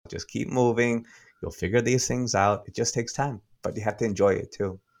Just keep moving. You'll figure these things out. It just takes time, but you have to enjoy it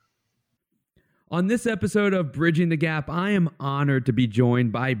too. On this episode of Bridging the Gap, I am honored to be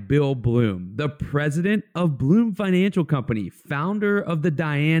joined by Bill Bloom, the president of Bloom Financial Company, founder of the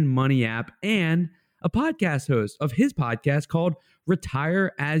Diane Money app, and a podcast host of his podcast called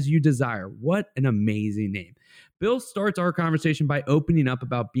Retire As You Desire. What an amazing name. Bill starts our conversation by opening up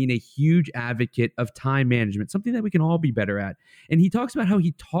about being a huge advocate of time management, something that we can all be better at. And he talks about how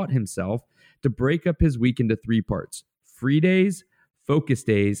he taught himself to break up his week into 3 parts: free days, focus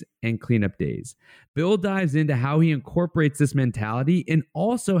days, and cleanup days. Bill dives into how he incorporates this mentality and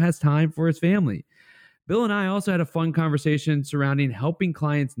also has time for his family. Bill and I also had a fun conversation surrounding helping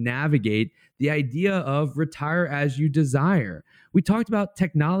clients navigate the idea of retire as you desire. We talked about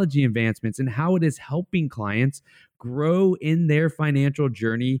technology advancements and how it is helping clients grow in their financial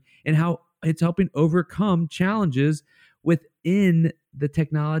journey and how it's helping overcome challenges within the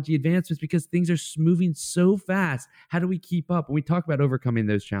technology advancements because things are moving so fast. How do we keep up? And we talk about overcoming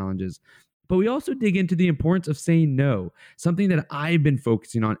those challenges. But we also dig into the importance of saying no, something that I've been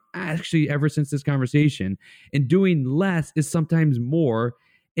focusing on actually ever since this conversation. And doing less is sometimes more,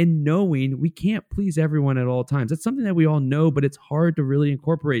 and knowing we can't please everyone at all times. That's something that we all know, but it's hard to really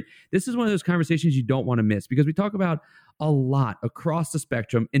incorporate. This is one of those conversations you don't want to miss because we talk about a lot across the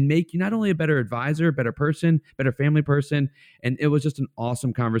spectrum and make you not only a better advisor, a better person, better family person. And it was just an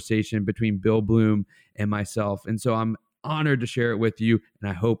awesome conversation between Bill Bloom and myself. And so I'm honored to share it with you, and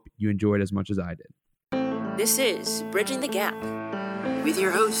I hope you enjoyed as much as I did. This is Bridging the Gap with your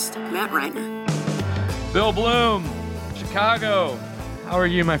host, Matt Reiner. Bill Bloom, Chicago. How are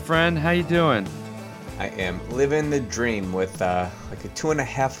you, my friend? How you doing? I am living the dream with like a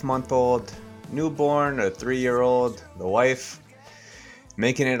 2.5-month-old newborn, a 3-year-old, the wife,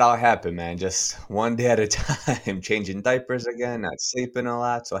 making it all happen, man. Just one day at a time, changing diapers again, not sleeping a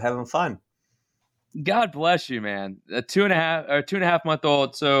lot, so having fun. God bless you, man. A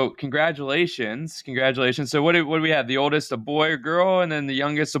 2.5-month-old. So congratulations. So what do we have? The oldest a boy or girl, and then the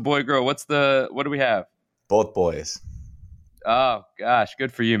youngest a boy or girl. What do we have? Both boys. Oh gosh,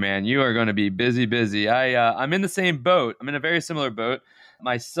 good for you, man. You are going to be busy. I'm in the same boat. I'm in a very similar boat.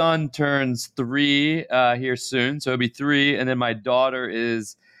 My son turns 3 here soon, so it'll be 3, and then my daughter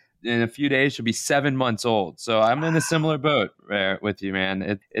is in a few days. She'll be 7 months old. So I'm in a similar boat with you,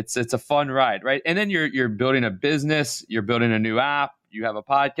 man. It's a fun ride, right? And then you're building a business, you're building a new app, you have a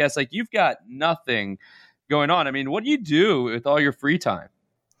podcast. Like you've got nothing going on. I mean, what do you do with all your free time?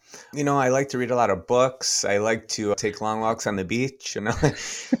 You know, I like to read a lot of books. I like to take long walks on the beach.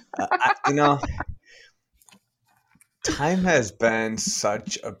 Time has been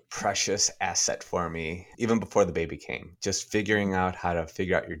such a precious asset for me, even before the baby came. Just figuring out how to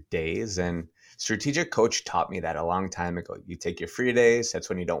figure out your days. And Strategic Coach taught me that a long time ago. You take your free days. That's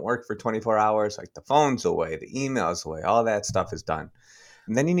when you don't work for 24 hours. Like the phone's away, the email's away, all that stuff is done.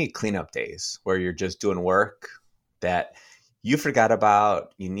 And then you need cleanup days where you're just doing work that you forgot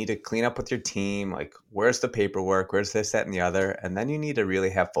about. You need to clean up with your team. Like, where's the paperwork? Where's this, that, and the other? And then you need to really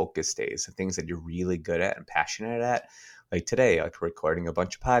have focus days, the things that you're really good at and passionate at. Like today, like recording a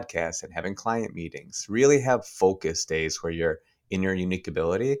bunch of podcasts and having client meetings. Really have focus days where you're in your unique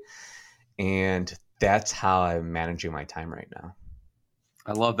ability. And that's how I'm managing my time right now.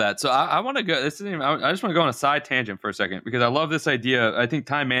 I love that. So I want to go. I just want to go on a side tangent for a second because I love this idea. I think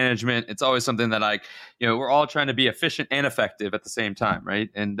time management. It's always something that we're all trying to be efficient and effective at the same time, right?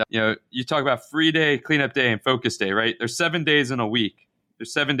 And you talk about free day, cleanup day, and focus day, right? There's 7 days in a week.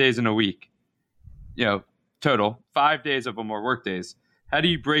 Total 5 days of them are work days. How do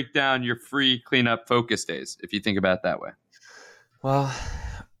you break down your free cleanup focus days if you think about it that way? Well,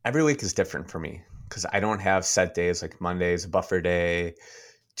 every week is different for me. Because I don't have set days. Like Monday's a buffer day,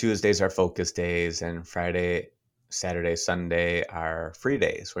 Tuesdays are focus days, and Friday, Saturday, Sunday are free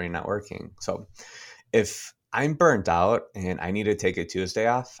days where you're not working. So if I'm burnt out and I need to take a Tuesday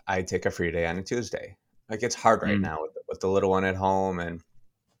off, I take a free day on a Tuesday. Like it's hard right now with the little one at home. And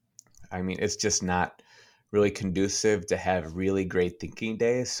I mean, it's just not really conducive to have really great thinking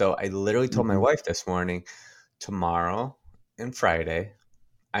days. So I literally told my wife this morning, tomorrow and Friday,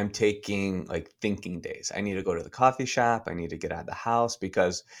 I'm taking like thinking days. I need to go to the coffee shop. I need to get out of the house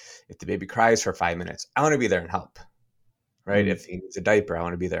because if the baby cries for 5 minutes, I want to be there and help, right? If he needs a diaper, I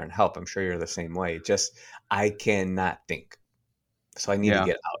want to be there and help. I'm sure you're the same way. Just, I cannot think. So I need to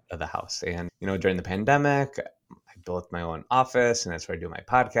get out of the house. And, during the pandemic, I built my own office and that's where I do my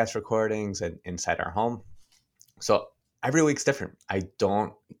podcast recordings and inside our home. So every week's different. I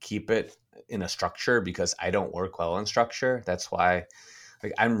don't keep it in a structure because I don't work well in structure. That's why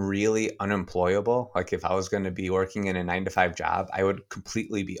Like I'm really unemployable. Like if I was going to be working in a 9 to 5 job, I would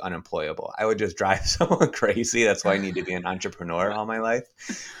completely be unemployable. I would just drive someone crazy. That's why I need to be an entrepreneur all my life.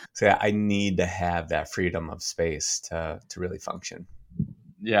 So yeah, I need to have that freedom of space to really function.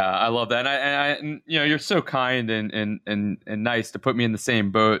 Yeah, I love that. And you're so kind and nice to put me in the same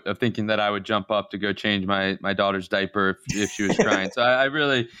boat of thinking that I would jump up to go change my daughter's diaper if she was crying. So I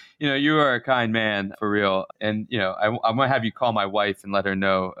really, you are a kind man for real. And, I'm going to have you call my wife and let her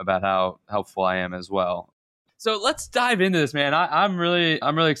know about how helpful I am as well. So let's dive into this, man. I'm really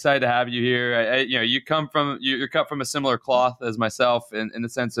excited to have you here. You're cut from a similar cloth as myself in the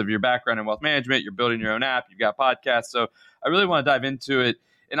sense of your background in wealth management. You're building your own app. You've got podcasts. So I really want to dive into it.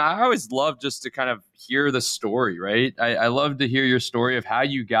 And I always love just to kind of hear the story, right? I love to hear your story of how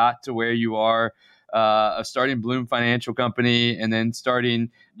you got to where you are, of starting Bloom Financial Company and then starting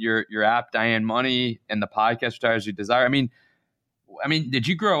your app, Diane Money, and the podcast, Retire As You Desire. I mean, did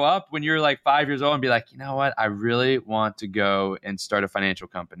you grow up when you were like 5 years old and be like, you know what, I really want to go and start a financial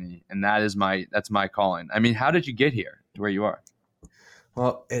company, and that's my calling? I mean, how did you get here to where you are?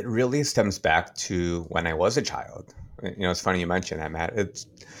 Well, it really stems back to when I was a child. It's funny you mentioned that, Matt.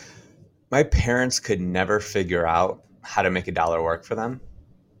 My parents could never figure out how to make a dollar work for them.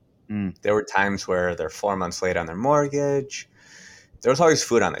 There were times where they're 4 months late on their mortgage. There was always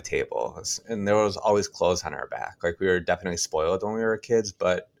food on the table, and there was always clothes on our back. Like we were definitely spoiled when we were kids,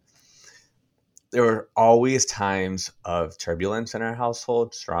 but there were always times of turbulence in our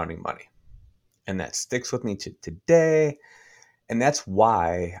household surrounding money. And that sticks with me to today. And that's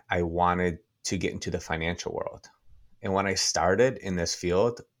why I wanted to get into the financial world. And when I started in this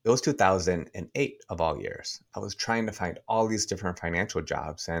field, it was 2008 of all years. I was trying to find all these different financial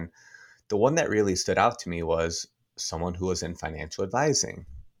jobs. And the one that really stood out to me was someone who was in financial advising,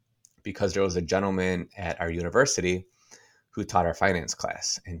 because there was a gentleman at our university who taught our finance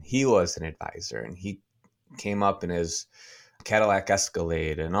class, and he was an advisor, and he came up in his Cadillac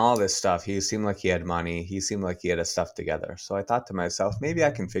Escalade and all this stuff. He seemed like he had money. He seemed like he had his stuff together. So I thought to myself, maybe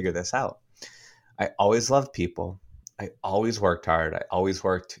I can figure this out. I always loved people. I always worked hard. I always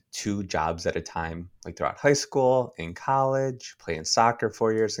worked 2 jobs at a time, like throughout high school, in college, playing soccer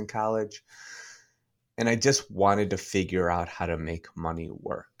 4 years in college. And I just wanted to figure out how to make money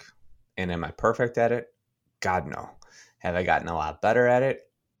work. And am I perfect at it? God, no. Have I gotten a lot better at it?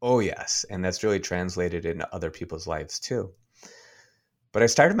 Oh, yes. And that's really translated into other people's lives too. But I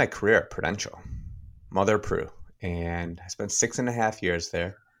started my career at Prudential, Mother Pru, and I spent 6.5 years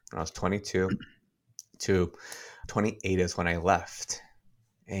there when I was 22 to 28 is when I left.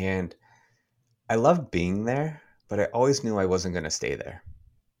 And I loved being there, but I always knew I wasn't going to stay there.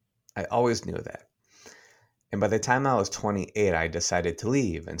 I always knew that. And by the time I was 28, I decided to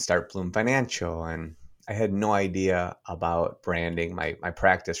leave and start Bloom Financial. And I had no idea about branding. My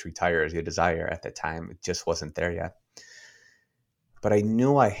practice, Retire As You Desire, at the time, it just wasn't there yet. But I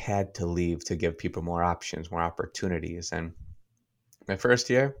knew I had to leave to give people more options, more opportunities. And my first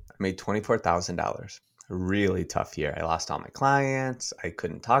year, I made $24,000. A really tough year. I lost all my clients. I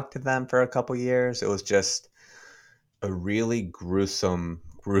couldn't talk to them for a couple years. It was just a really gruesome,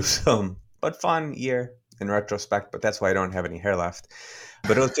 but fun year in retrospect. But that's why I don't have any hair left.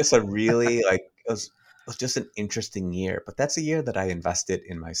 But it was just a really it was just an interesting year. But that's a year that I invested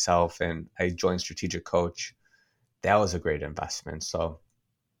in myself, and I joined Strategic Coach. That was a great investment. So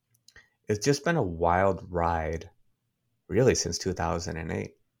it's just been a wild ride, really, since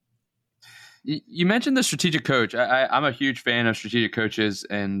 2008. You mentioned the Strategic Coach. I'm a huge fan of Strategic Coaches,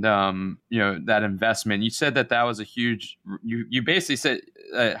 and that investment. You said that was a huge. You basically said,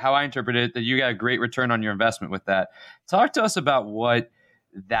 how I interpret it, that you got a great return on your investment with that. Talk to us about what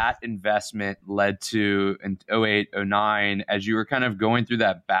that investment led to in 08, 09, as you were kind of going through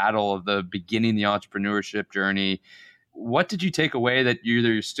that battle of the beginning the entrepreneurship journey. What did you take away that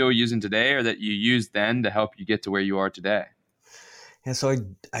you're still using today, or that you used then to help you get to where you are today? Yeah, so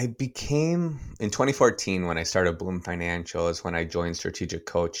I became, in 2014, when I started Bloom Financial, is when I joined Strategic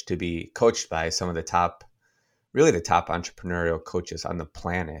Coach to be coached by some of the top entrepreneurial coaches on the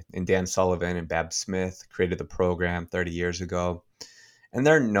planet. And Dan Sullivan and Bab Smith created the program 30 years ago. And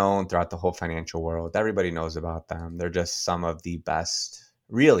they're known throughout the whole financial world. Everybody knows about them. They're just some of the best,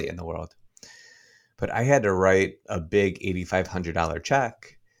 really, in the world. But I had to write a big $8,500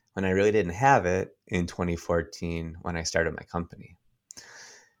 check when I really didn't have it in 2014 when I started my company.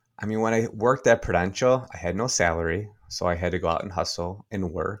 I mean, when I worked at Prudential, I had no salary, so I had to go out and hustle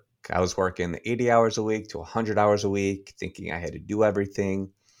and work. I was working 80 hours a week to 100 hours a week, thinking I had to do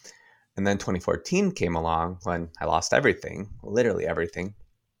everything. And then 2014 came along when I lost everything, literally everything,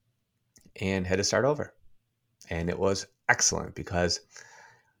 and had to start over. And it was excellent because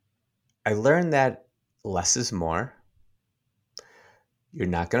I learned that less is more. You're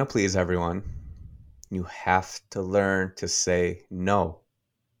not going to please everyone. You have to learn to say no.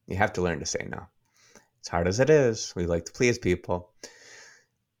 You have to learn to say no. As hard as it is, we like to please people.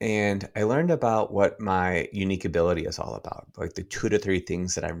 And I learned about what my unique ability is all about, like the 2 to 3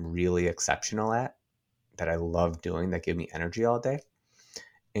 things that I'm really exceptional at, that I love doing, that give me energy all day.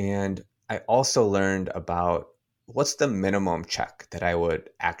 And I also learned about what's the minimum check that I would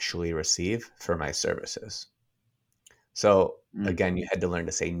actually receive for my services. So again, you had to learn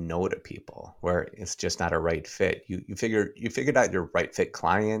to say no to people where it's just not a right fit. You figured out your right fit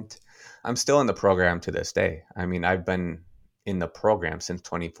client. I'm still in the program to this day. I mean, I've been in the program since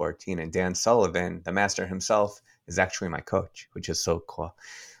 2014, and Dan Sullivan, the master himself, is actually my coach, which is so cool.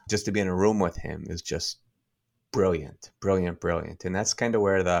 Just to be in a room with him is just brilliant, brilliant, brilliant. And that's kind of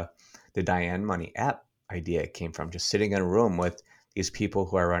where the Diane Money app idea came from. Just sitting in a room with these people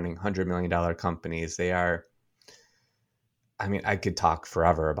who are running $100 million companies. They are, I mean, I could talk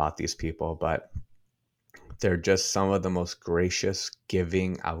forever about these people, but they're just some of the most gracious,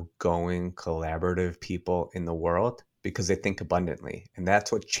 giving, outgoing, collaborative people in the world because they think abundantly. And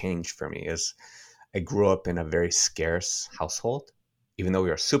that's what changed for me is I grew up in a very scarce household, even though we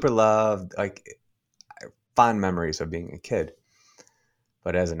were super loved, like fond memories of being a kid.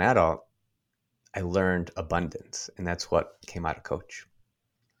 But as an adult, I learned abundance, and that's what came out of Coach.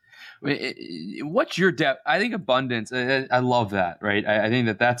 What's your depth? I think abundance. I love that. Right. I think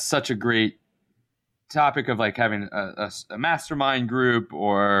that that's such a great topic of like having a mastermind group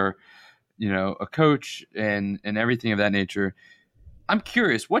or, a coach and everything of that nature. I'm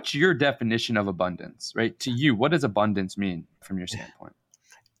curious, what's your definition of abundance, right? To you, what does abundance mean from your standpoint?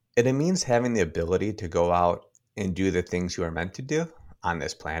 It means having the ability to go out and do the things you are meant to do on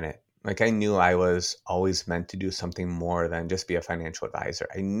this planet. Like I knew I was always meant to do something more than just be a financial advisor.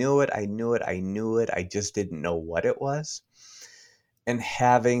 I knew it. I just didn't know what it was. And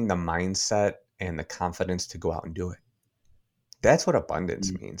having the mindset and the confidence to go out and do it. That's what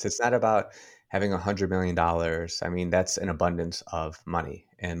abundance means. It's not about having $100 million. I mean, that's an abundance of money,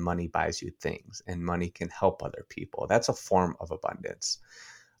 and money buys you things, and money can help other people. That's a form of abundance.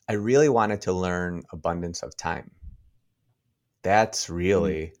 I really wanted to learn abundance of time. That's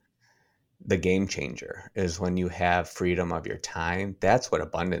really the game changer, is when you have freedom of your time. That's what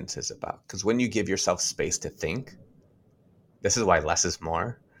abundance is about. Because when you give yourself space to think, this is why less is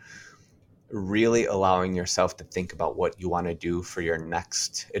more. Really allowing yourself to think about what you want to do for your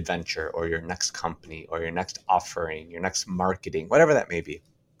next adventure or your next company or your next offering, your next marketing, whatever that may be,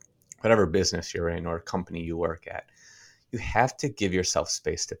 whatever business you're in or company you work at. You have to give yourself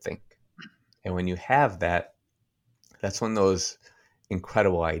space to think. And when you have that, that's when those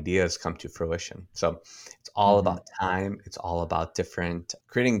incredible ideas come to fruition. So it's all about time. It's all about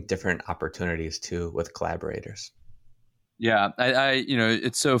creating different opportunities too with collaborators. Yeah, I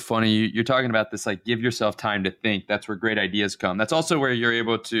it's so funny. You're talking about this, like, give yourself time to think. That's where great ideas come. That's also where you're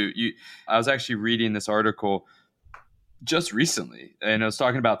able to. I was actually reading this article just recently, and I was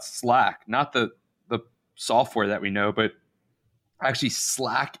talking about Slack, not the software that we know, but actually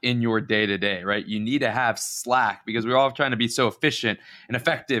Slack in your day to day, right? You need to have Slack because we're all trying to be so efficient and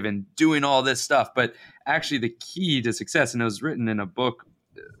effective and doing all this stuff. But actually, the key to success, and it was written in a book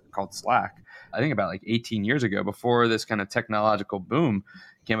called Slack, I think about like 18 years ago, before this kind of technological boom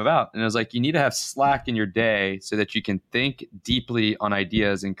came about. And it was like, you need to have Slack in your day so that you can think deeply on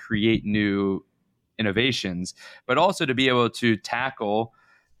ideas and create new innovations, but also to be able to tackle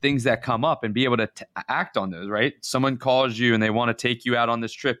things that come up and be able to act on those, right? Someone calls you and they want to take you out on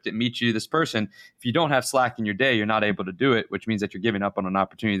this trip to meet you, this person. If you don't have Slack in your day, you're not able to do it, which means that you're giving up on an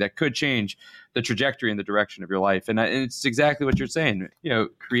opportunity that could change the trajectory and the direction of your life. And it's exactly what you're saying,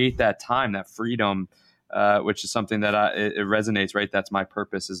 create that time, that freedom, which is something that it resonates, right? That's my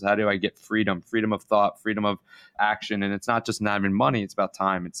purpose, is how do I get freedom of thought, freedom of action. And it's not just not even money, it's about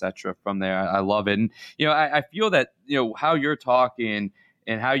time, etc. From there, I love it. And, I feel that, how you're talking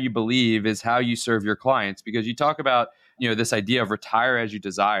and how you believe is how you serve your clients, because you talk about, this idea of retire as you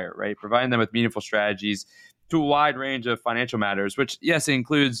desire, right? Providing them with meaningful strategies to a wide range of financial matters, which, yes, it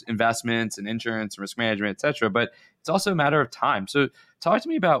includes investments and insurance and risk management, et cetera, but it's also a matter of time. So talk to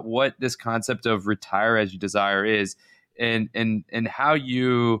me about what this concept of retire as you desire is, and how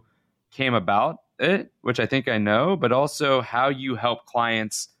you came about it, which I think I know, but also how you help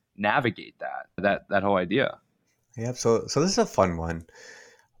clients navigate that whole idea. Yeah, so this is a fun one.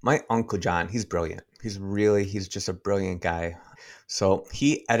 My Uncle John, he's brilliant. He's just a brilliant guy. So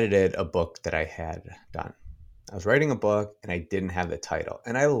he edited a book that I had done. I was writing a book and I didn't have the title.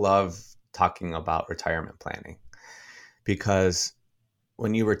 And I love talking about retirement planning because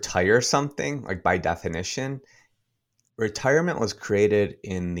when you retire something, like by definition, retirement was created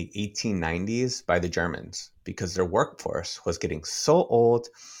in the 1890s by the Germans because their workforce was getting so old,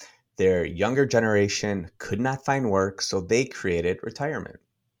 their younger generation could not find work, so they created retirement.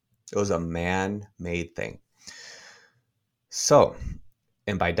 It was a man-made thing. So,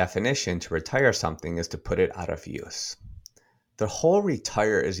 and by definition, to retire something is to put it out of use. The whole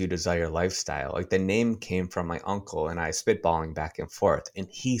retire as you desire lifestyle, like the name came from my uncle and I spitballing back and forth, and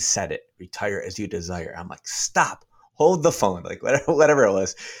he said it, retire as you desire. I'm like, stop, hold the phone, like whatever it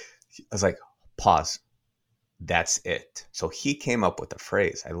was. I was like, pause. That's it. So he came up with the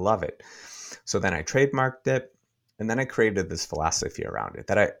phrase. I love it. So then I trademarked it, and then I created this philosophy around it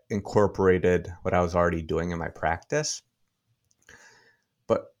that I incorporated what I was already doing in my practice.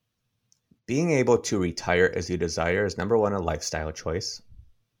 But being able to retire as you desire is, number one, a lifestyle choice.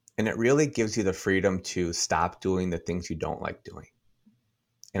 And it really gives you the freedom to stop doing the things you don't like doing.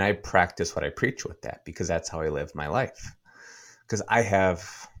 And I practice what I preach with that because that's how I live my life. Because I have,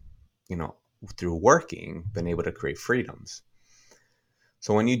 through working, been able to create freedoms.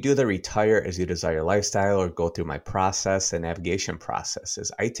 So when you do the retire as you desire lifestyle or go through my process and navigation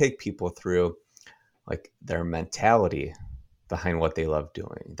processes, I take people through like their mentality behind what they love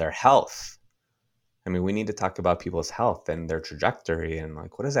doing, their health. I mean, we need to talk about people's health and their trajectory and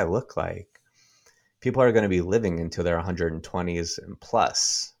like, what does that look like? People are going to be living into their 120s and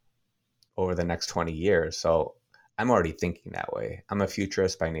plus over the next 20 years. So I'm already thinking that way. I'm a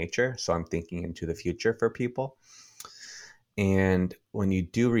futurist by nature, so I'm thinking into the future for people. And when you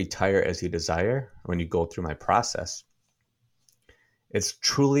do retire as you desire, when you go through my process, it's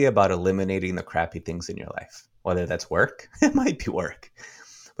truly about eliminating the crappy things in your life. Whether that's work, it might be work.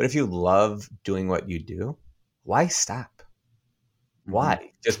 But if you love doing what you do, why stop? Mm-hmm.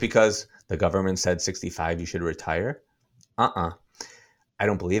 Why? Just because the government said 65, you should retire? I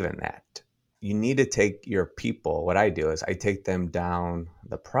don't believe in that. You need to take your people. What I do is I take them down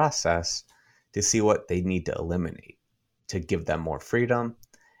the process to see what they need to eliminate to give them more freedom.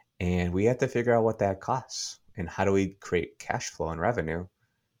 And we have to figure out what that costs and how do we create cash flow and revenue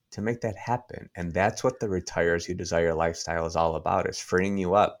to make that happen. And that's what the retire as you desire lifestyle is all about, is freeing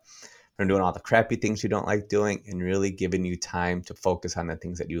you up from doing all the crappy things you don't like doing and really giving you time to focus on the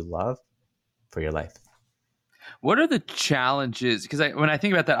things that you love for your life. What are the challenges? Because when I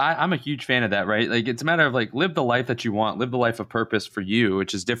think about that, I'm a huge fan of that, right? Like, it's a matter of like, live the life that you want, live the life of purpose for you,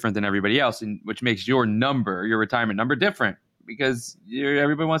 which is different than everybody else, and which makes your retirement number different because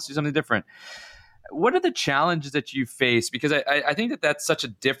everybody wants to do something different. What are the challenges that you face? Because I think that that's such a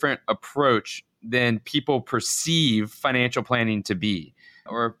different approach than people perceive financial planning to be,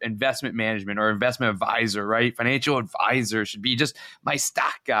 or investment management or investment advisor, right? Financial advisor should be just my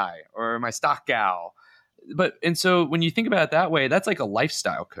stock guy or my stock gal. And so when you think about it that way, that's like a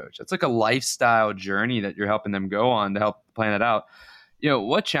lifestyle coach. That's like a lifestyle journey that you're helping them go on to help plan it out.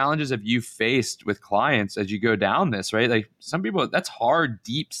 What challenges have you faced with clients as you go down this, right? Like, some people, that's hard,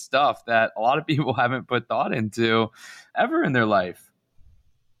 deep stuff that a lot of people haven't put thought into ever in their life.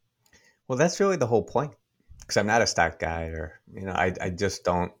 Well, that's really the whole point, because I'm not a stock guy, or, I just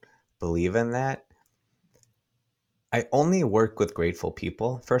don't believe in that. I only work with grateful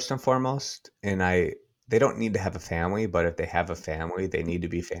people first and foremost, and they don't need to have a family, but if they have a family, they need to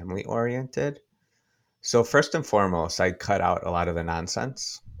be family oriented. So first and foremost, I cut out a lot of the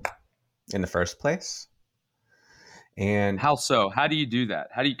nonsense in the first place. And how so? How do you do that?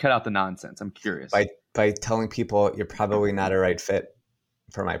 How do you cut out the nonsense? I'm curious. By telling people you're probably not a right fit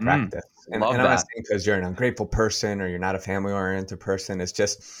for my practice. And I'm not saying because you're an ungrateful person or you're not a family oriented person. It's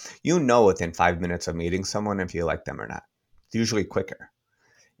just, within 5 minutes of meeting someone if you like them or not. It's usually quicker.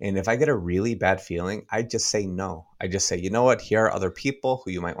 And if I get a really bad feeling, I just say no. I just say, you know what? Here are other people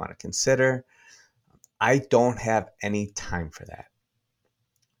who you might want to consider. I don't have any time for that.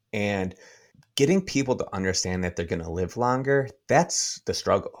 And getting people to understand that they're going to live longer, that's the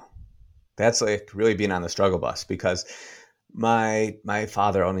struggle. That's like really being on the struggle bus, because my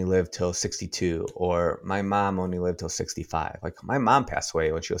father only lived till 62, or my mom only lived till 65. Like, my mom passed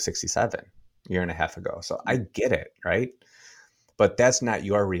away when she was 67 a year and a half ago. So I get it, right? But that's not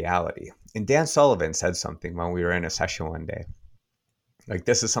your reality. And Dan Sullivan said something when we were in a session one day. Like,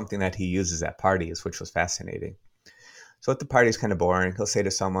 this is something that he uses at parties, which was fascinating. So if the party's kind of boring, he'll say to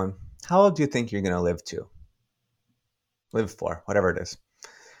someone, how old do you think you're going to live for, whatever it is?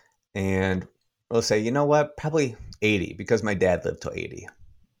 And we'll say, you know what, probably 80, because my dad lived till 80,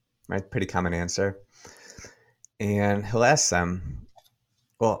 right? Pretty common answer. And he'll ask them,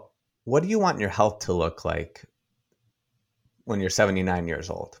 well, what do you want your health to look like when you're 79 years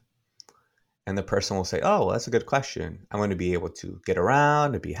old? And the person will say, oh, well, that's a good question. I want to be able to get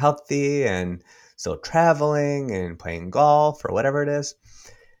around and be healthy and still traveling and playing golf or whatever it is.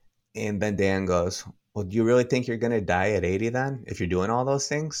 And then Dan goes, well, do you really think you're going to die at 80 then if you're doing all those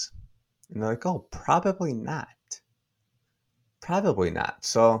things? And they're like, oh, probably not. Probably not.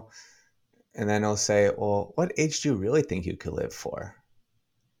 So, and then he'll say, well, what age do you really think you could live for?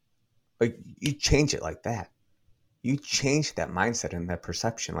 Like, you change it like that. You change that mindset and that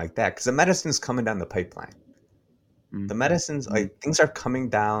perception like that, because the medicine's coming down the pipeline. The medicines, like, things are coming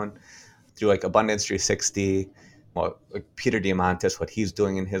down through like Abundance 360. Well, like Peter Diamandis, what he's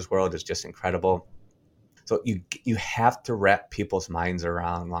doing in his world is just incredible. So you have to wrap people's minds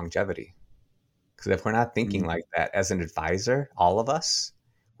around longevity. Because if we're not thinking like that as an advisor, all of us,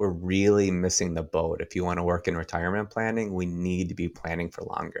 we're really missing the boat. If you want to work in retirement planning, we need to be planning for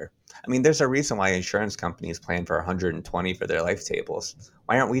longer. I mean, there's a reason why insurance companies plan for 120 for their life tables.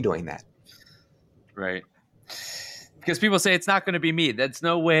 Why aren't we doing that? Right. Because people say it's not going to be me. That's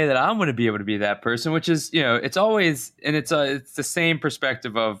no way that I'm going to be able to be that person, which is, it's always, and it's the same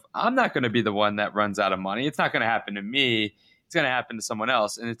perspective of, I'm not going to be the one that runs out of money. It's not going to happen to me. It's going to happen to someone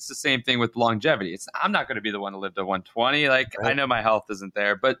else. And it's the same thing with longevity. I'm not going to be the one to live to 120. Like, right. I know my health isn't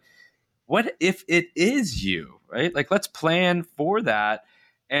there, but what if it is you, right? Like, let's plan for that.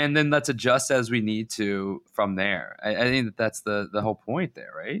 And then let's adjust as we need to from there. I think that's the whole point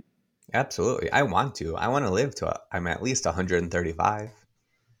there, right? Absolutely. I want to live to I'm at least 135.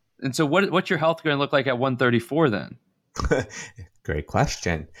 And so what's your health going to look like at 134 then? Great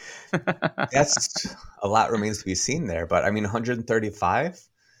question. That's a lot remains to be seen there. But I mean, 135,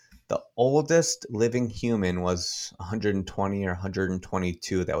 the oldest living human was 120 or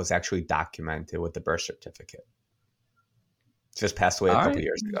 122 that was actually documented with the birth certificate. Just passed away a couple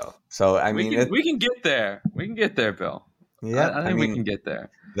years ago. So, I mean, we can get there. We can get there, Bill. Yeah, I think we can get there.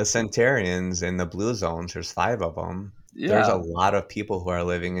 The centenarians in the blue zones, there's 5 of them. Yeah. There's a lot of people who are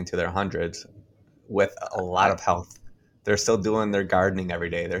living into their hundreds with a lot of health. They're still doing their gardening every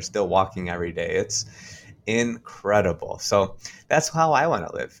day. They're still walking every day. It's incredible. So that's how I want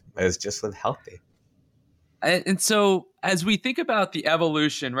to live, is just live healthy. And so as we think about the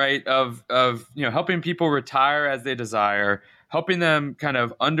evolution, right, of helping people retire as they desire, helping them kind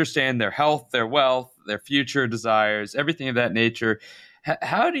of understand their health, their wealth, their future desires, everything of that nature.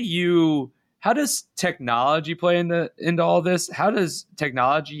 How does technology play into all this? How does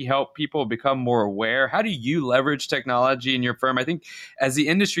technology help people become more aware? How do you leverage technology in your firm? I think as the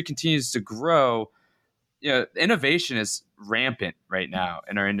industry continues to grow, innovation is rampant right now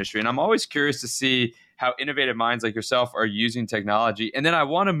in our industry. And I'm always curious to see how innovative minds like yourself are using technology. And then I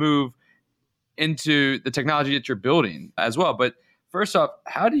want to move into the technology that you're building as well. But first off,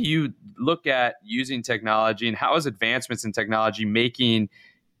 how do you look at using technology, and how is advancements in technology making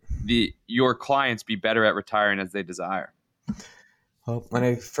your clients be better at retiring as they desire? Well, when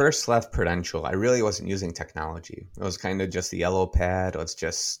I first left Prudential, I really wasn't using technology. It was kind of just the yellow pad. Let's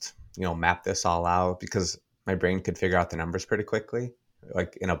just, map this all out, because my brain could figure out the numbers pretty quickly,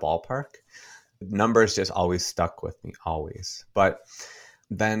 like in a ballpark. Numbers just always stuck with me, always. But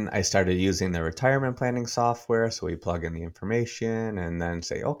then I started using the retirement planning software. So we plug in the information and then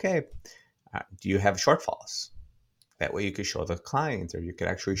say, okay, do you have shortfalls? That way you could show the client, or you could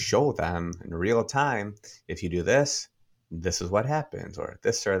actually show them in real time, if you do this, this is what happens, or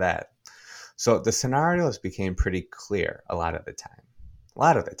this or that. So the scenarios became pretty clear a lot of the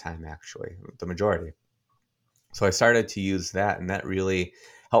time, actually, the majority. So I started to use that, and that really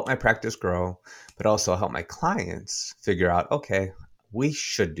helped my practice grow, but also helped my clients figure out, okay, we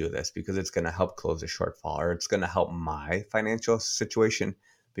should do this because it's going to help close a shortfall, or it's going to help my financial situation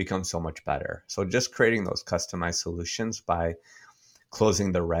become so much better. So just creating those customized solutions by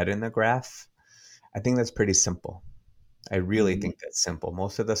closing the red in the graph, I think that's pretty simple. I really think that's simple.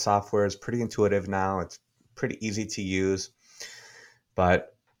 Most of the software is pretty intuitive now. It's pretty easy to use.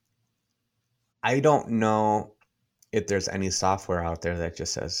 But I don't know if there's any software out there that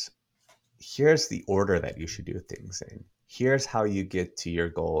just says, here's the order that you should do things in. Here's how you get to your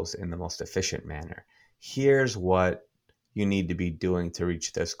goals in the most efficient manner. Here's what you need to be doing to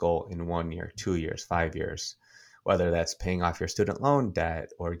reach this goal in 1 year, 2 years, 5 years, whether that's paying off your student loan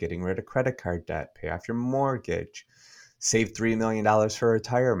debt or getting rid of credit card debt, pay off your mortgage, save $3 million for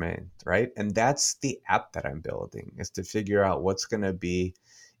retirement, right? And that's the app that I'm building, is to figure out what's going to be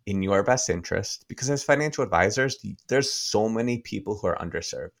in your best interest. Because as financial advisors, there's so many people who are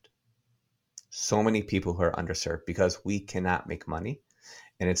underserved. So many people who are underserved because we cannot make money,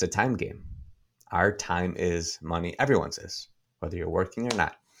 and it's a time game. Our time is money. Everyone's is, whether you're working or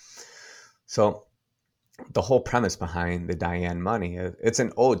not. So the whole premise behind the Diane Money, it's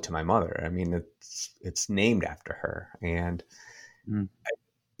an ode to my mother. I mean, it's named after her, and Mm.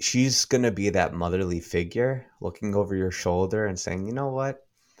 she's going to be that motherly figure looking over your shoulder and saying, you know what?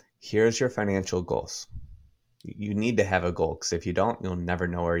 Here's your financial goals. You need to have a goal, because if you don't, you'll never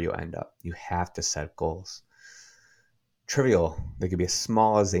know where you end up. You have to set goals. Trivial, they could be as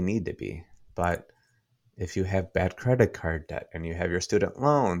small as they need to be, but if you have bad credit card debt and you have your student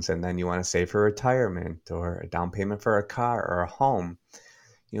loans and then you want to save for retirement or a down payment for a car or a home,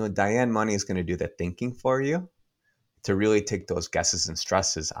 Diane Money is going to do the thinking for you to really take those guesses and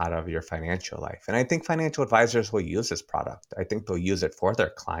stresses out of your financial life. And I think financial advisors will use this product. I think they'll use it for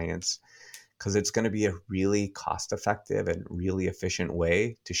their clients because it's going to be a really cost-effective and really efficient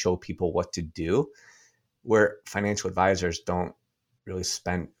way to show people what to do, where financial advisors don't really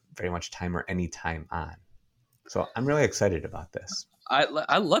spend very much time or any time on. So I'm really excited about this.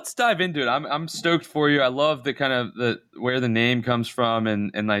 Let's dive into it. I'm stoked for you. I love the kind of the where the name comes from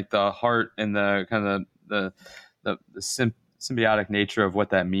and like the heart and the kind of the symbiotic nature of what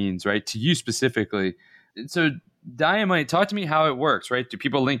that means, right? To you specifically. So Diane Money, talk to me how it works, right? Do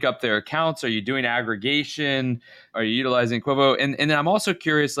people link up their accounts? Are you doing aggregation? Are you utilizing Quivo? And then I'm also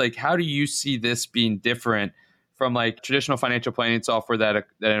curious, like, how do you see this being different from like traditional financial planning software that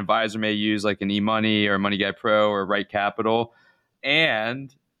an advisor may use, like an eMoney or MoneyGuide Pro or Right Capital,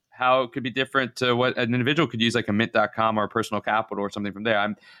 and how it could be different to what an individual could use, like a Mint.com or Personal Capital or something from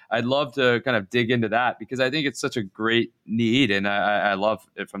there. I'd love to kind of dig into that because I think it's such a great need, and I love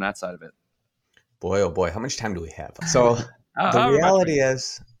it from that side of it. Boy, oh boy, how much time do we have? So the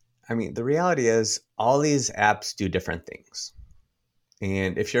reality is all these apps do different things.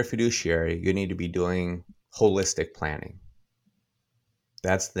 And if you're a fiduciary, you need to be doing holistic planning.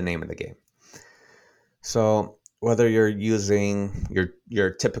 That's the name of the game. So whether you're using your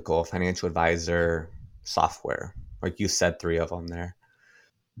typical financial advisor software, like you said, 3 of them there,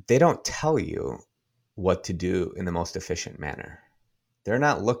 they don't tell you what to do in the most efficient manner. They're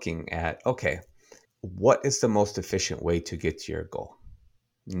not looking at, okay, what is the most efficient way to get to your goal?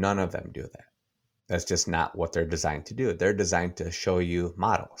 None of them do that. That's just not what they're designed to do. They're designed to show you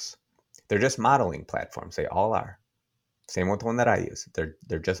models. They're just modeling platforms. They all are. Same with the one that I use.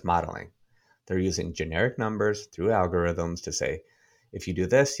 They're just modeling. They're using generic numbers through algorithms to say, if you do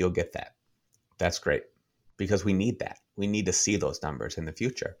this, you'll get that. That's great, because we need that. We need to see those numbers in the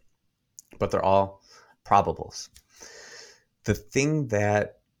future. But they're all probables. The thing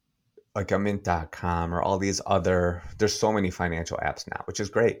that like a Mint.com or all these other, there's so many financial apps now, which is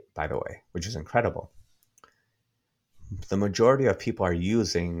great, by the way, which is incredible. The majority of people are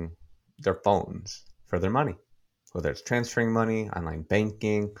using their phones for their money, whether it's transferring money, online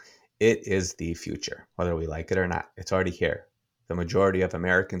banking. It is the future, whether we like it or not. It's already here. The majority of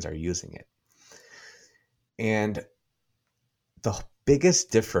Americans are using it. And the biggest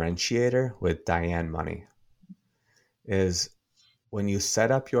differentiator with Diane Money is when you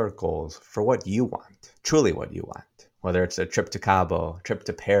set up your goals for what you want, truly what you want, whether it's a trip to Cabo, trip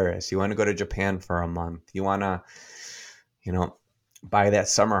to Paris, you want to go to Japan for a month, you want to, buy that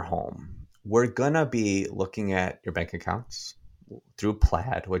summer home. We're going to be looking at your bank accounts through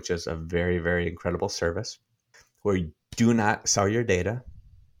Plaid, which is a very, very incredible service where you do not sell your data.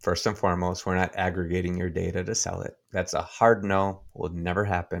 First and foremost, we're not aggregating your data to sell it. That's a hard no, will never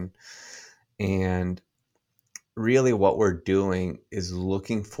happen. And really what we're doing is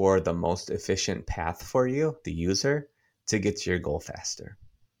looking for the most efficient path for you, the user, to get to your goal faster.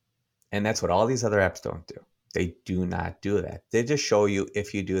 And that's what all these other apps don't do. They do not do that. They just show you,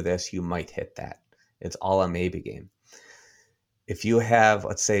 if you do this, you might hit that. It's all a maybe game. If you have,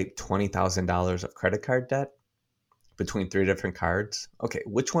 let's say, $20,000 of credit card debt between 3 different cards, okay,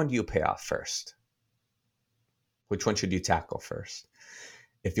 which one do you pay off first? Which one should you tackle first?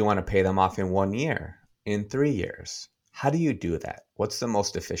 If you want to pay them off in 1 year, in 3 years, how do you do that? What's the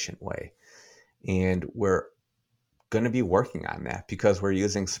most efficient way? And we're going to be working on that because we're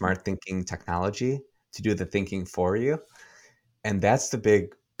using smart thinking technology to do the thinking for you. And that's the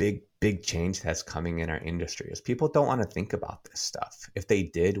big change that's coming in our industry is people don't want to think about this stuff. If they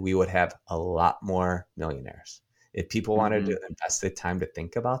did, we would have a lot more millionaires. If people wanted to invest the time to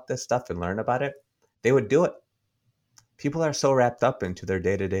think about this stuff and learn about it, they would do it. People are so wrapped up into their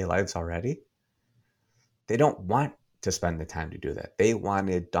day-to-day lives already. They don't want to spend the time to do that. They want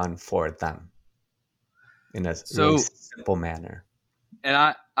it done for them in a really simple manner.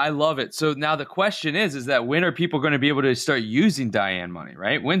 And I love it. So now the question is that when are people going to be able to start using Diane Money,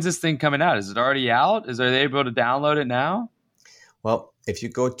 right? When's this thing coming out? Is it already out? Are they able to download it now? Well, if you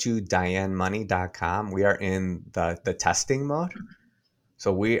go to DianeMoney.com, we are in the testing mode.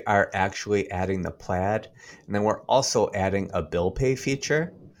 So we are actually adding the Plaid, and then we're also adding a bill pay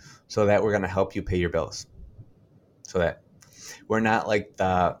feature so that we're going to help you pay your bills. So that we're not like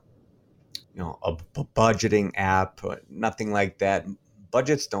a budgeting app or nothing like that.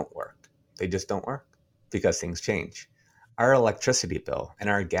 Budgets don't work. They just don't work because things change. Our electricity bill and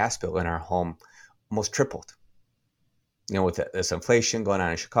our gas bill in our home almost tripled. With this inflation going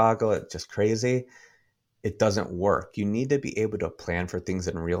on in Chicago, it's just crazy. It doesn't work. You need to be able to plan for things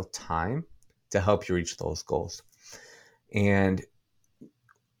in real time to help you reach those goals. And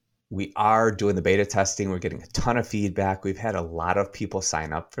we are doing the beta testing. We're getting a ton of feedback. We've had a lot of people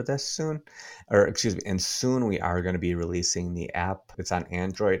sign up for this and soon we are going to be releasing the app. It's on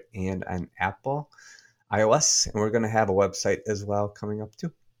Android and on Apple iOS, and we're going to have a website as well coming up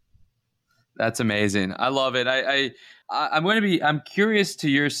too. That's amazing. I love it. I'm curious to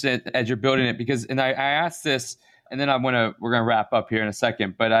your sense as you're building it, because, and I asked this, and then we're going to wrap up here in a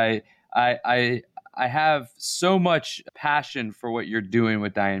second, but I have so much passion for what you're doing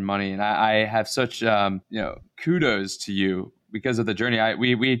with Diane Money, and I have such kudos to you because of the journey.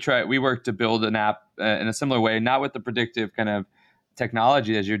 We worked to build an app in a similar way, not with the predictive kind of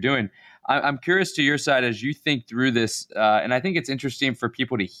technology as you're doing. I'm curious to your side as you think through this, and I think it's interesting for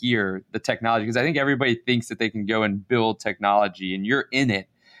people to hear the technology, because I think everybody thinks that they can go and build technology, and you're in it.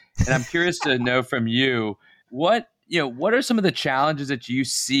 And I'm curious to know from you what are some of the challenges that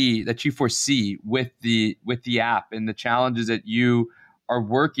you foresee with the app, and the challenges that you are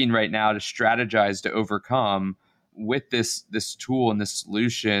working right now to strategize to overcome with this tool and this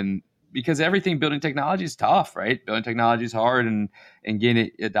solution. Because everything building technology is tough, right? Building technology is hard, and getting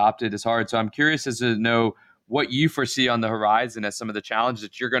it adopted is hard. So I'm curious as to know what you foresee on the horizon as some of the challenges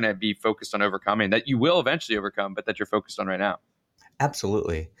that you're going to be focused on overcoming, that you will eventually overcome, but that you're focused on right now.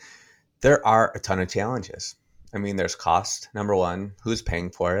 Absolutely. There are a ton of challenges. I mean, there's cost. Number one, who's paying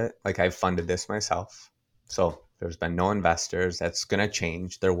for it? Like, I've funded this myself. So there's been no investors. That's going to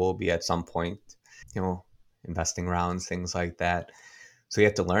change. There will be at some point, investing rounds, things like that. So you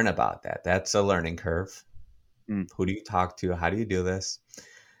have to learn about that. That's a learning curve. Who do you talk to? How do you do this?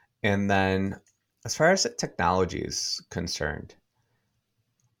 And then as far as the technology is concerned,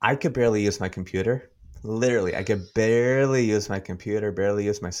 I could barely use my computer. Literally, I could barely use my computer, barely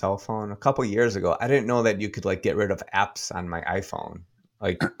use my cell phone. A couple years ago, I didn't know that you could get rid of apps on my iPhone.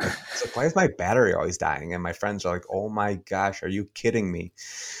 It's like, why is my battery always dying? And my friends are like, oh my gosh, are you kidding me?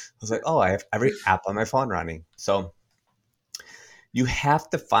 I was like, oh, I have every app on my phone running. So you have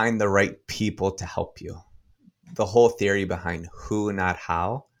to find the right people to help you. The whole theory behind who, not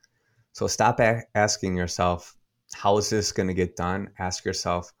how. So stop asking yourself, how is this going to get done? Ask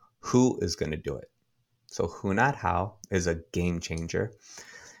yourself, who is going to do it? So who, not how is a game changer.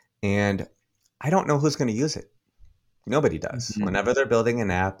 And I don't know who's going to use it. Nobody does. Mm-hmm. Whenever they're building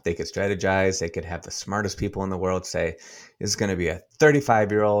an app, they could strategize. They could have the smartest people in the world say, this is going to be a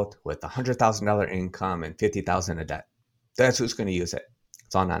 35-year-old with $100,000 income and $50,000 in debt. That's who's going to use it.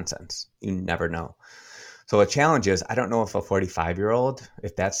 It's all nonsense. You never know. So a challenge is, I don't know if a 45-year-old,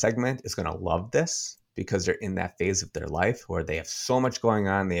 if that segment is going to love this, because they're in that phase of their life where they have so much going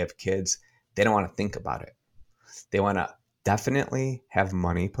on. They have kids. They don't want to think about it. They want to definitely have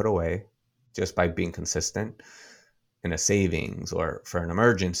money put away just by being consistent in a savings or for an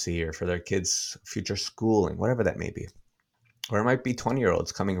emergency or for their kids' future schooling, whatever that may be. Or it might be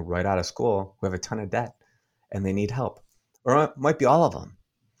 20-year-olds coming right out of school who have a ton of debt and they need help. Or it might be all of them.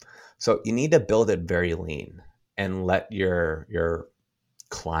 So you need to build it very lean and let your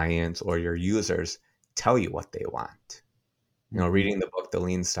clients or your users tell you what they want. Reading the book, The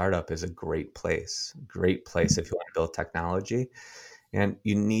Lean Startup, is a great place if you want to build technology. And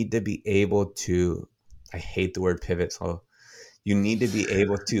you need to be able to, I hate the word pivot, so you need to be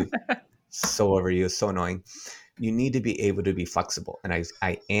able to, so overused, so annoying. You need to be able to be flexible. And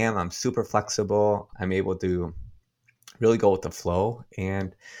I'm super flexible. I'm able to really go with the flow,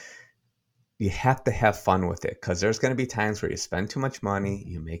 and you have to have fun with it, because there's going to be times where you spend too much money,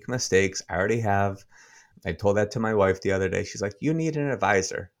 you make mistakes. I already have. I told that to my wife the other day. She's like, you need an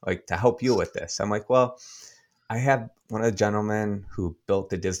advisor to help you with this. I'm like, well, I have one of the gentlemen who built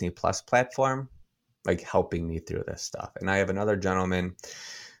the Disney Plus platform, helping me through this stuff. And I have another gentleman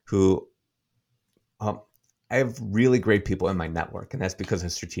who, I have really great people in my network, and that's because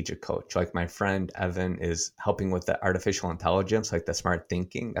of Strategic Coach. My friend Evan is helping with the artificial intelligence, the smart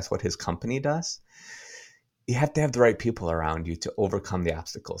thinking. That's what his company does. You have to have the right people around you to overcome the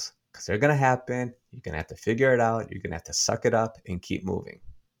obstacles, because they're going to happen. You're going to have to figure it out. You're going to have to suck it up and keep moving,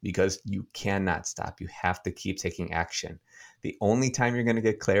 because you cannot stop. You have to keep taking action. The only time you're going to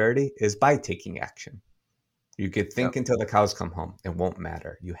get clarity is by taking action. You could think until the cows come home. It won't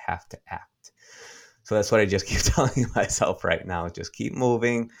matter. You have to act. So that's what I just keep telling myself right now. Just keep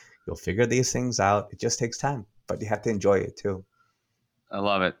moving. You'll figure these things out. It just takes time, but you have to enjoy it too. I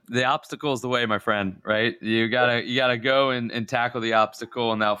love it. The obstacle is the way, my friend, right? You gotta go and tackle the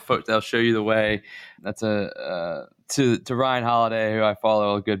obstacle, and they'll show you the way. That's to Ryan Holiday, who I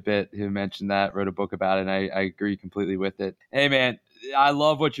follow a good bit, who mentioned that, wrote a book about it, and I agree completely with it. Hey, man, I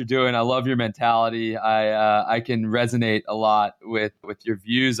love what you're doing. I love your mentality. I can resonate a lot with your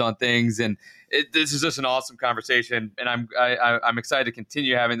views on things, and this is just an awesome conversation. And I'm excited to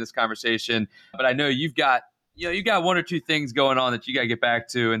continue having this conversation. But I know you got one or two things going on that you got to get back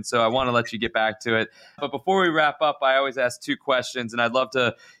to, and so I want to let you get back to it. But before we wrap up, I always ask two questions, and I'd love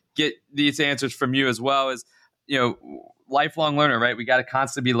to get these answers from you as well. As lifelong learner, right? We got to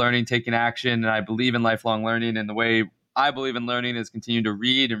constantly be learning, taking action, and I believe in lifelong learning, and the way I believe in learning is continue to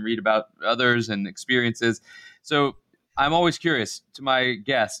read about others and experiences. So I'm always curious to my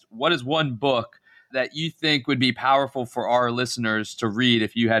guest, what is one book that you think would be powerful for our listeners to read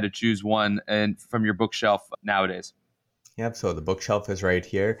if you had to choose one and from your bookshelf nowadays? Yep. So the bookshelf is right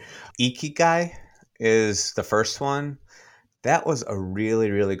here. Ikigai is the first one. That was a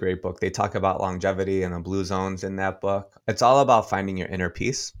really, really great book. They talk about longevity and the blue zones in that book. It's all about finding your inner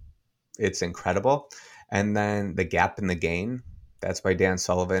peace. It's incredible. And then The Gap and the Gain, that's by Dan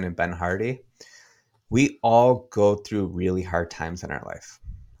Sullivan and Ben Hardy. We all go through really hard times in our life.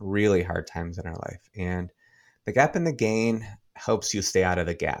 And The Gap and the Gain helps you stay out of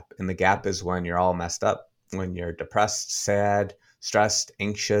the gap. And the gap is when you're all messed up, when you're depressed, sad, stressed,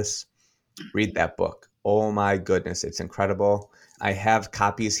 anxious. Read that book. Oh my goodness, it's incredible. I have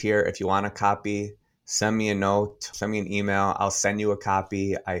copies here. If you want a copy, send me a note, send me an email. I'll send you a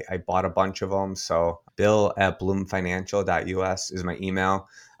copy. I bought a bunch of them. So bill@bloomfinancial.us is my email.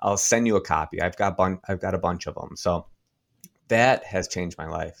 I'll send you a copy. I've got a bunch of them. So that has changed my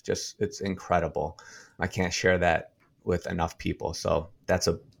life. It's incredible. I can't share that with enough people. So that's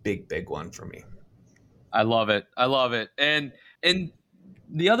a big, big one for me. I love it. And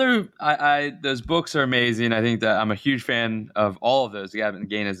the other, those books are amazing. I think that I'm a huge fan of all of those. The Gap and the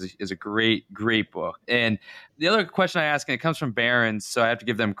Gain is a great, great book. And the other question I ask, and it comes from Barron's, so I have to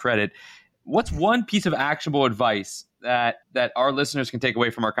give them credit. What's one piece of actionable advice that our listeners can take away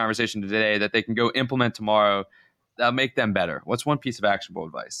from our conversation today that they can go implement tomorrow that'll make them better? What's one piece of actionable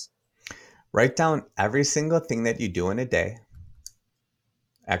advice? Write down every single thing that you do in a day.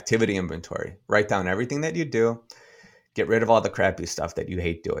 Activity inventory. Write down everything that you do. Get rid of all the crappy stuff that you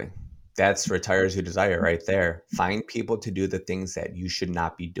hate doing. That's retire as you desire right there. Find people to do the things that you should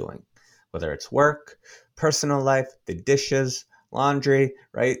not be doing, whether it's work, personal life, the dishes, laundry,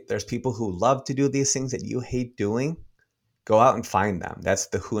 right? There's people who love to do these things that you hate doing. Go out and find them. That's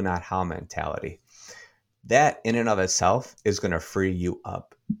the who, not how mentality. That in and of itself is going to free you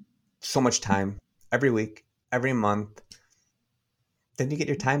up so much time every week, every month. Then you get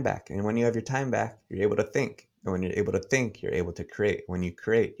your time back. And when you have your time back, you're able to think. And when you're able to think, you're able to create. When you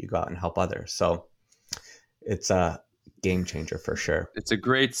create, you go out and help others. So it's a game changer for sure. It's a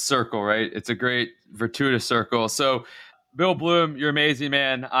great circle, right? It's a great virtuous circle. So Bill Bloom, you're amazing,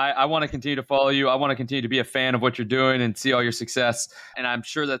 man. I want to continue to follow you. I want to continue to be a fan of what you're doing and see all your success. And I'm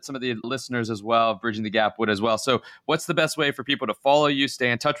sure that some of the listeners as well, Bridging the Gap, would as well. So what's the best way for people to follow you,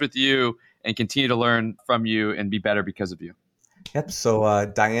 stay in touch with you, and continue to learn from you and be better because of you? Yep. So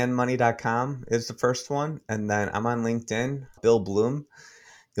DianeMoney.com is the first one. And then I'm on LinkedIn, Bill Bloom.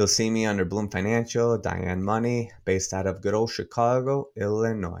 You'll see me under Bloom Financial, Diane Money, based out of good old Chicago,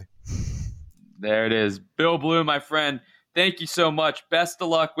 Illinois. There it is. Bill Bloom, my friend. Thank you so much. Best of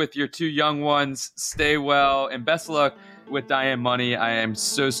luck with your two young ones. Stay well. And best of luck with Diane Money. I am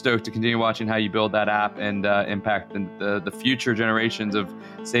so stoked to continue watching how you build that app and impact the future generations of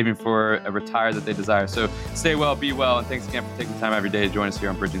saving for a retire that they desire. So stay well, be well, and thanks again for taking the time every day to join us here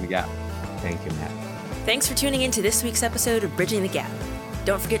on Bridging the Gap. Thank you, Matt. Thanks for tuning in to this week's episode of Bridging the Gap.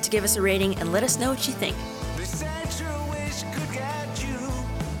 Don't forget to give us a rating and let us know what you think.